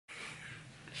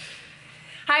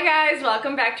Hi guys,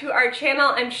 welcome back to our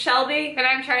channel. I'm Shelby. And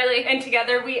I'm Charlie. And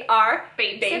together we are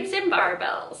Babes and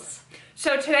Barbells.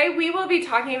 So today we will be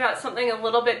talking about something a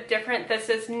little bit different. This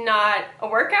is not a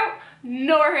workout,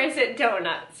 nor is it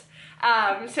donuts.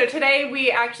 So today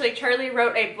Charlie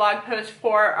wrote a blog post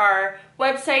for our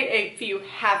website. If you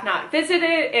have not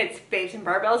visited, it's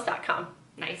babesandbarbells.com.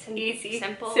 Nice and easy,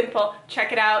 simple.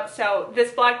 Check it out. So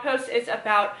this blog post is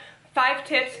about 5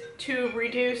 tips to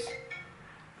reduce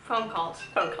Phone calls.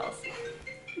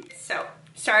 So,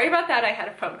 sorry about that, I had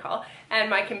a phone call and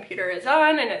my computer is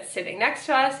on and it's sitting next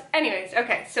to us. Anyways,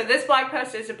 okay, so this blog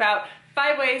post is about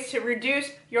 5 ways to reduce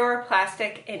your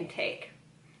plastic intake.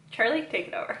 Charlie, take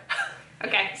it over.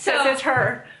 Okay, so this is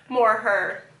her.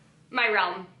 My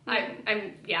realm.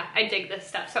 I dig this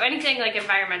stuff. So anything like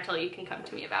environmental you can come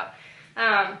to me about.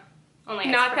 I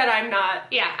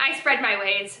spread my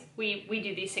ways. We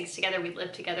do these things together. We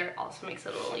live together. It also makes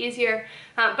it a little easier.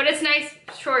 But it's nice,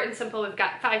 short and simple. We've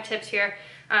got 5 tips here.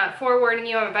 Forewarning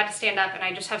you, I'm about to stand up and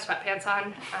I just have sweatpants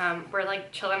on. We're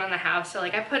like chilling on the house. So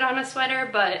like I put on a sweater,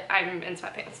 but I'm in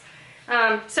sweatpants.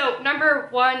 So number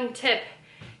 1 tip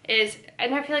is,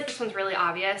 and I feel like this one's really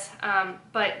obvious,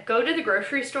 but go to the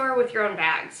grocery store with your own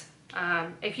bags.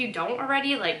 If you don't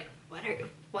already, like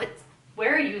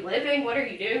where are you living? What are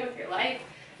you doing with your life?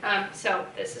 So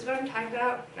this is what I'm talking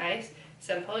about. Nice,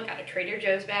 simple. Got a Trader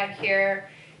Joe's bag here.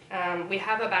 We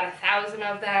have about 1,000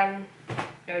 of them.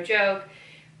 No joke.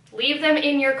 Leave them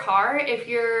in your car if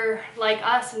you're like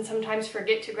us and sometimes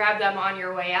forget to grab them on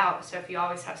your way out. So if you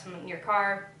always have some in your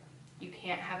car, you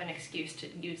can't have an excuse to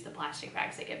use the plastic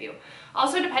bags they give you.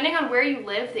 Also, depending on where you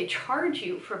live, they charge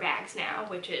you for bags now,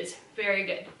 which is very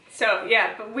good. So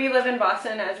yeah, but we live in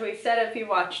Boston, as we said if you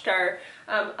watched our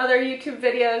other YouTube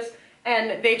videos,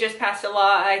 and they just passed a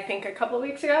law, I think a couple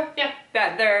weeks ago,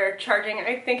 that they're charging,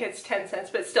 I think it's 10 cents,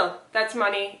 but still, that's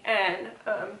money, and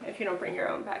if you don't bring your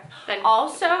own bag. Then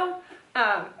also,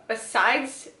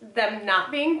 besides them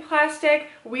not being plastic,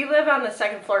 we live on the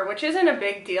 2nd floor, which isn't a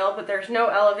big deal, but there's no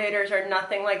elevators or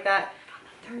nothing like that.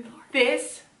 On the 3rd floor.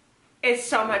 This is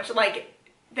so much, like,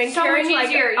 than carrying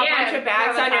like a bunch of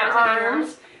bags on your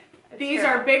arms. These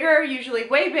are bigger, usually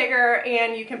way bigger,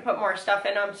 and you can put more stuff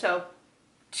in them. So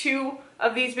 2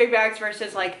 of these big bags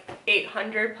versus like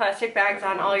 800 plastic bags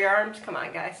on all your arms. Come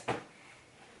on, guys.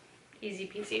 Easy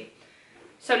peasy.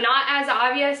 So not as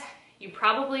obvious. You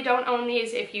probably don't own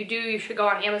these. If you do, you should go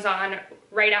on Amazon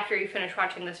right after you finish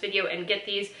watching this video and get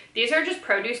these. These are just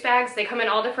produce bags. They come in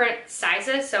all different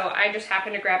sizes. So I just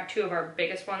happened to grab 2 of our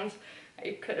biggest ones.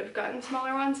 I could have gotten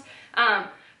smaller ones.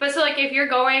 But so like if you're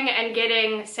going and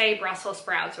getting, say, Brussels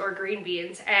sprouts or green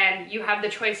beans, and you have the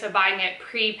choice of buying it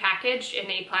pre-packaged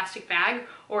in a plastic bag,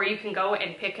 or you can go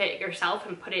and pick it yourself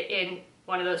and put it in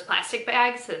one of those plastic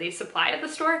bags that they supply at the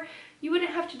store, you wouldn't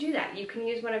have to do that. You can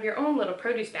use one of your own little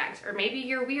produce bags, or maybe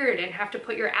you're weird and have to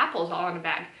put your apples all in a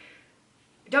bag.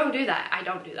 Don't do that. I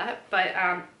don't do that, but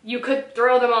you could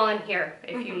throw them all in here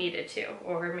if you needed to,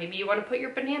 or maybe you want to put your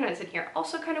bananas in here.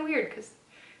 Also kind of weird because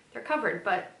they're covered,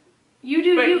 but you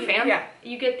do you, fam. Yeah.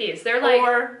 You get these. They're like...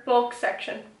 Or bulk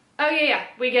section. Oh, yeah.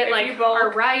 We get if like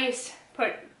our rice.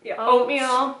 Put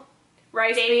oatmeal,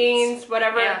 rice, dates, beans,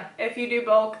 whatever. Yeah. If you do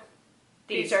bulk,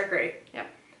 these are great. Yep.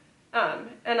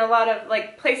 And a lot of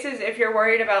like places, if you're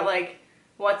worried about like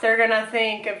what they're gonna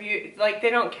think of you, like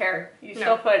they don't care. You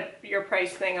still put your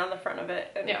price thing on the front of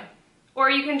it. And yeah.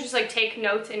 Or you can just like take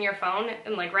notes in your phone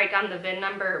and like write down the VIN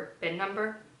number. VIN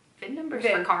numbers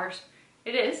for cars.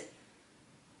 It is.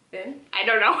 VIN? I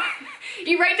don't know.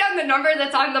 You write down the number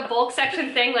that's on the bulk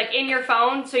section thing, like in your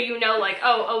phone, so you know, like,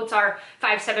 oh, oats are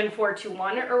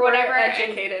 57421 or whatever. We're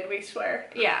educated, we swear.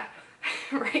 Yeah,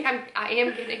 right. I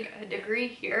am getting a degree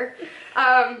here.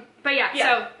 But yeah,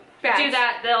 so bags. Do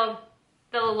that.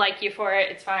 They'll like you for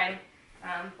it. It's fine.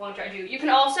 Won't judge you. You can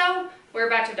also. We're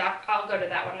about to dock. I'll go to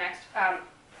that one next.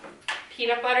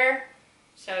 Peanut butter.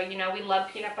 So you know we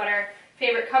love peanut butter.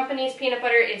 Favorite company's peanut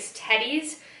butter is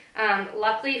Teddy's.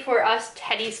 Luckily for us,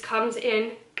 Teddy's comes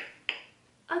in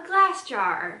a glass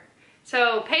jar.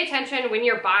 So pay attention when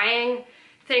you're buying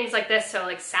things like this. So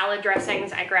like salad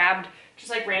dressings, I grabbed just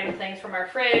like random things from our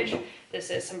fridge. This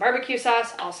is some barbecue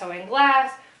sauce, also in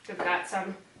glass. We've got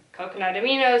some coconut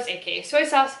aminos, aka soy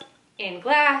sauce, in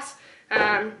glass.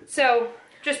 So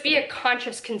just be a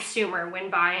conscious consumer when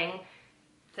buying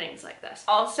things like this.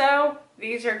 Also,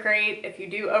 these are great if you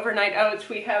do overnight oats.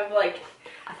 We have like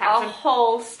a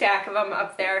whole stack of them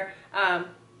up there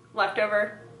left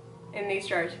over in these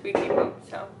jars. We keep them,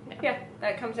 so yeah,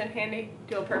 that comes in handy,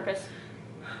 dual purpose.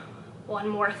 One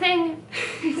more thing.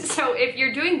 So if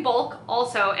you're doing bulk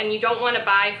also and you don't want to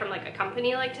buy from like a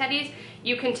company like Teddy's,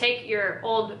 you can take your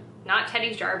old not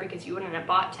Teddy's jar because you wouldn't have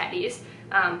bought Teddy's,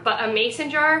 but a mason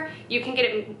jar, you can get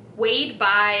it weighed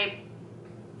by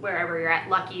wherever you're at,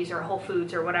 Lucky's or Whole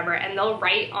Foods or whatever, and they'll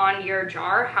write on your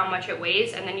jar how much it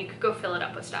weighs, and then you could go fill it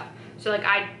up with stuff. So like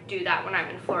I do that when I'm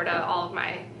in Florida. All of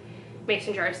my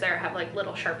mason jars there have like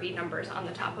little Sharpie numbers on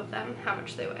the top of them, how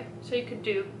much they weigh. So you could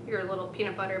do your little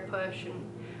peanut butter push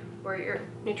or your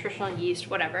nutritional yeast,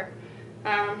 whatever.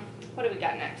 What do we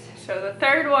got next? So the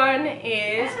third one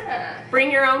is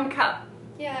bring your own cup.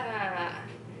 Yeah.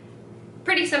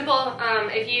 Pretty simple.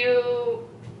 If you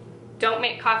don't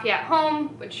make coffee at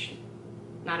home, which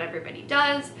not everybody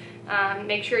does,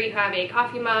 make sure you have a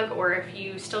coffee mug, or if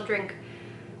you still drink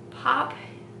pop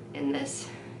in this,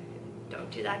 don't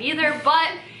do that either.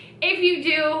 But if you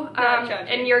do,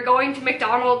 and you're going to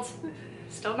McDonald's,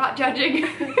 still not judging,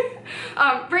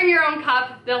 bring your own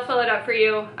cup. They'll fill it up for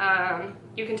you.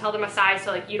 You can tell them a size,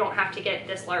 so like you don't have to get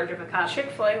this large of a cup.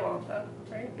 Chick-fil-A won't though,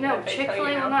 right? No,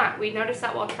 Chick-fil-A will not. We noticed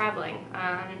that while traveling.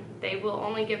 They will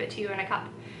only give it to you in a cup.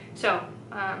 So,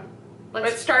 But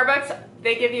Starbucks,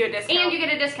 they give you a discount. And you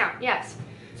get a discount, yes.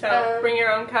 So bring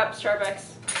your own cup,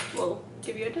 Starbucks will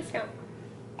give you a discount.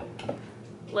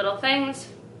 Little things,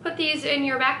 put these in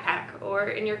your backpack or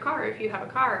in your car if you have a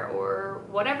car, or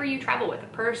whatever you travel with, a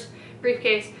purse,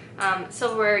 briefcase,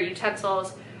 silverware,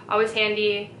 utensils, always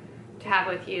handy to have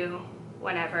with you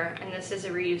whenever. And this is a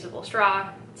reusable straw.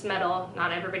 It's metal.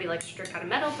 Not everybody likes to drink out of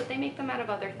metal, but they make them out of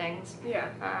other things. Yeah.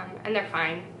 And they're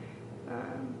fine.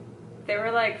 They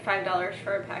were like $5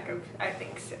 for a pack of, I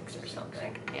think, 6 or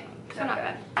something. Yeah, so not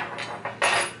bad.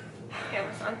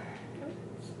 Amazon.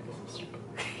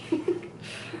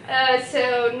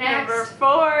 So next. Number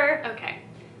 4. Okay.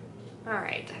 All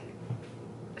right.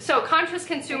 So conscious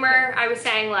consumer, I was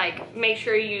saying like make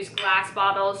sure you use glass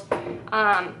bottles.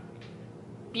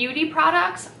 Beauty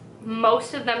products,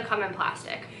 most of them come in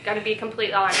plastic. Gotta be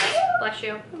completely honest. Bless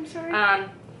you. I'm sorry.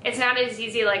 It's not as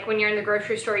easy like when you're in the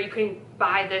grocery store, you can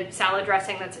buy the salad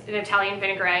dressing that's an Italian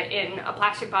vinaigrette in a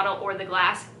plastic bottle or the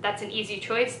glass. That's an easy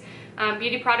choice.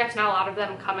 Beauty products, not a lot of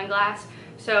them come in glass.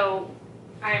 So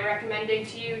I'm recommending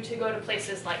to you to go to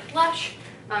places like Lush,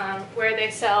 where they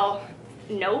sell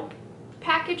no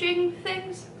packaging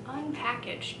things,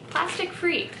 unpackaged, plastic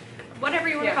free, whatever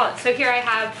you want to call it. So here I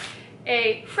have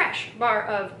a fresh bar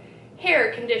of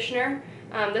hair conditioner.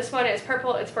 This one is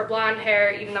purple, it's for blonde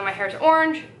hair, even though my hair is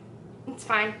orange, it's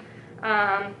fine.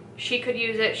 She could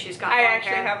use it, she's got blonde hair. I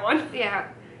actually have one. Yeah.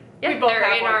 We both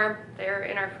have one. They're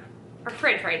in our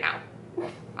fridge right now.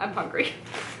 I'm hungry.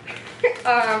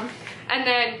 And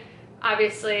then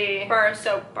obviously bar of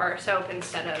soap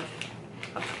instead of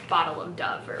a bottle of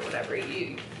Dove or whatever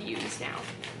you use now.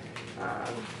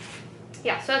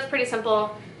 Yeah, so that's pretty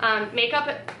simple. Makeup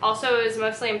also is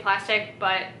mostly in plastic,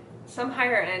 but some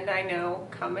higher end I know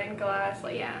come in glass.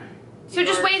 Like yeah. So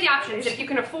just weigh the options. If you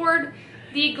can afford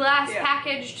the glass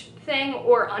packaged thing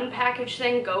or unpackaged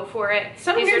thing, go for it.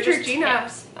 Some of Neutrogena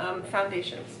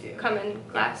foundations do come in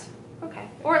glass. Okay.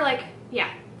 Or like, yeah.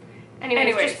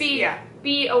 Anyways, just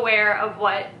be aware of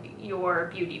what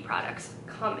your beauty products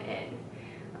come in.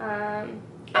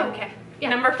 Okay. Yeah.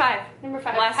 Number 5.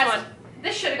 Last one.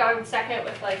 This should have gone second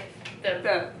with like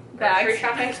the grocery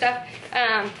shopping stuff.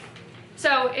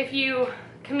 So if you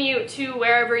commute to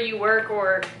wherever you work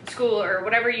or school or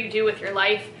whatever you do with your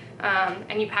life,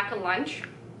 and you pack a lunch,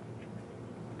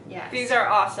 yes. These are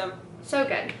awesome. So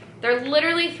good. They're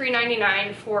literally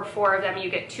 $3.99 for 4 of them. You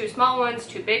get 2 small ones,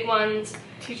 2 big ones.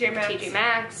 TJ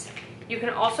Maxx. You can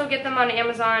also get them on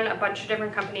Amazon, a bunch of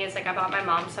different companies. Like I bought my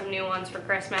mom some new ones for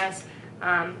Christmas.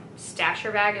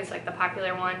 Stasher Bag is like the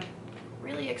popular one.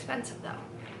 Really expensive though.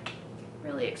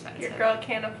 Really expensive. Your girl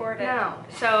can't afford it. No.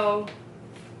 So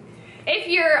if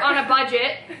you're on a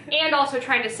budget and also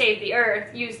trying to save the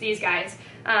earth, use these guys.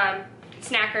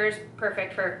 Snackers,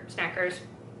 perfect for snackers.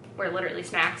 We're literally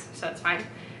snacks, so it's fine.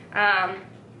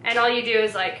 And all you do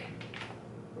is like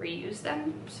reuse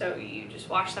them. So you just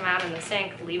wash them out in the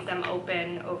sink, leave them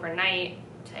open overnight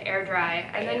to air dry,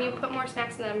 and then you put more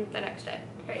snacks in them the next day.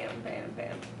 Bam, bam,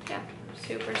 bam. Yeah,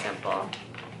 super simple.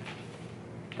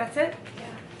 That's it? Yeah.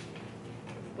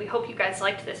 We hope you guys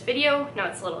liked this video. No,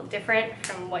 it's a little different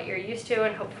from what you're used to,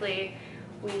 and hopefully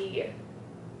we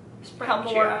spread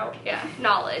more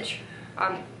knowledge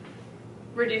on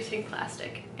reducing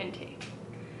plastic intake.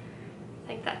 I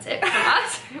think that's it from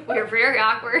us. We're very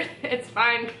awkward. It's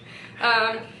fine.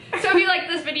 So if you like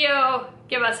this video,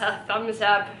 give us a thumbs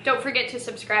up. Don't forget to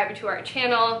subscribe to our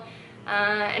channel.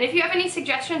 And if you have any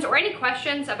suggestions or any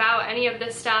questions about any of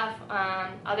this stuff,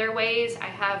 other ways, I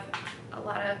have a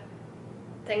lot of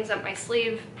things up my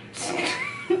sleeve.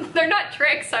 They're not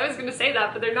tricks. I was going to say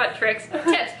that, but they're not tricks.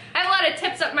 Tips. I have a lot of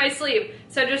tips up my sleeve.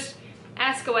 So just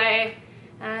ask away,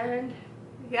 and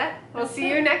yeah, we'll see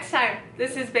you next time.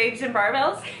 This is Babes and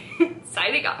Barbells.